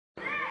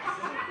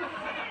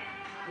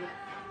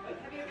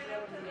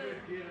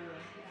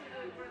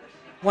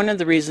One of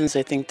the reasons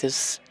I think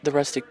the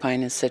Rustic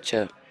Pine is such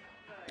a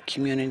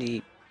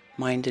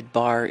community-minded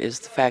bar is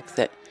the fact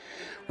that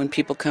when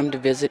people come to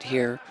visit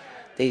here,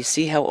 they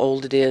see how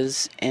old it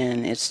is,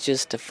 and it's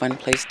just a fun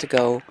place to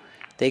go.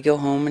 They go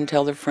home and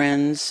tell their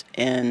friends,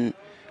 and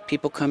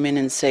people come in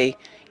and say,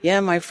 "Yeah,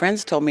 my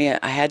friends told me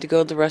I had to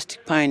go to the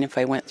Rustic Pine if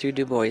I went through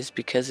Dubois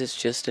because it's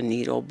just a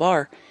neat old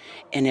bar."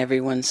 And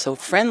everyone's so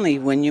friendly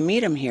when you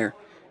meet them here.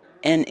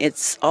 And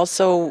it's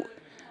also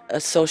a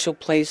social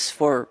place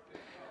for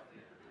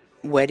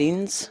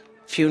weddings,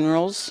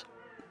 funerals.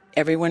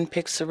 Everyone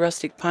picks the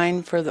Rustic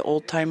Pine for the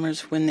old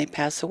timers when they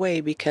pass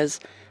away because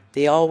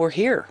they all were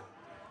here,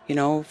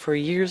 for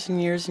years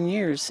and years and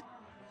years.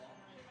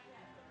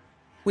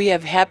 We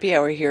have happy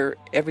hour here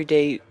every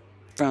day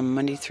from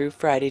Monday through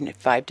Friday at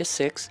 5 to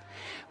 6,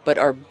 but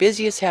our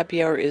busiest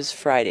happy hour is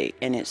Friday,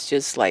 and it's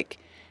just like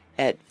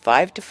at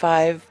 5 to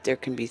 5, there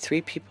can be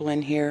three people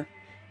in here.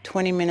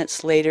 20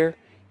 minutes later,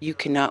 you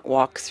cannot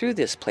walk through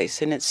this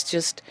place, and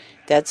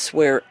that's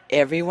where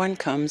everyone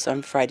comes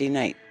on Friday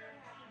night.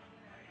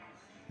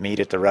 Meet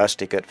at the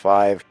Rustic at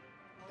 5.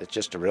 It's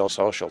just a real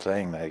social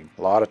thing. A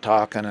lot of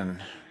talking and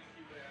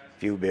a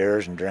few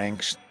beers and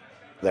drinks.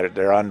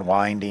 They're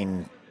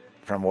unwinding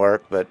from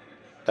work, but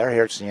they're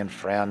here seeing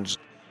friends.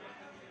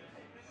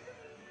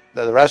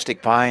 The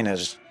Rustic Pine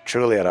is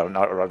truly an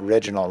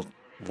original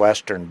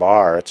Western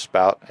bar. It's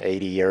about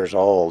 80 years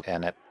old,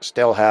 and it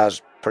still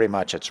has pretty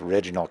much its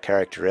original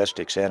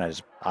characteristics in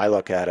it. I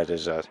look at it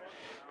as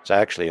it's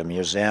actually a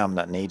museum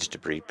that needs to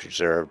be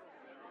preserved.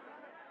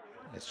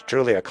 It's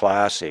truly a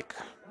classic,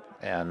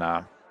 and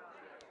I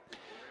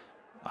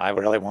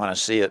really want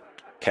to see it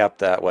kept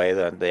that way.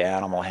 The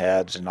animal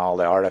heads and all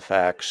the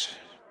artifacts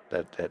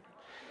that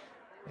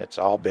it's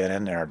all been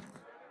in there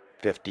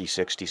 50,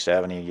 60,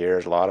 70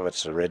 years. A lot of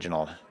it's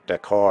original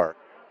decor.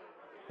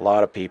 A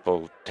lot of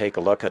people take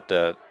a look at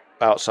the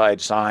outside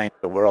sign,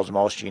 the world's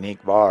most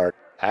unique bar.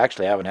 I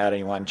actually haven't had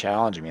anyone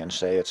challenge me and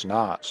say it's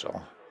not,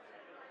 so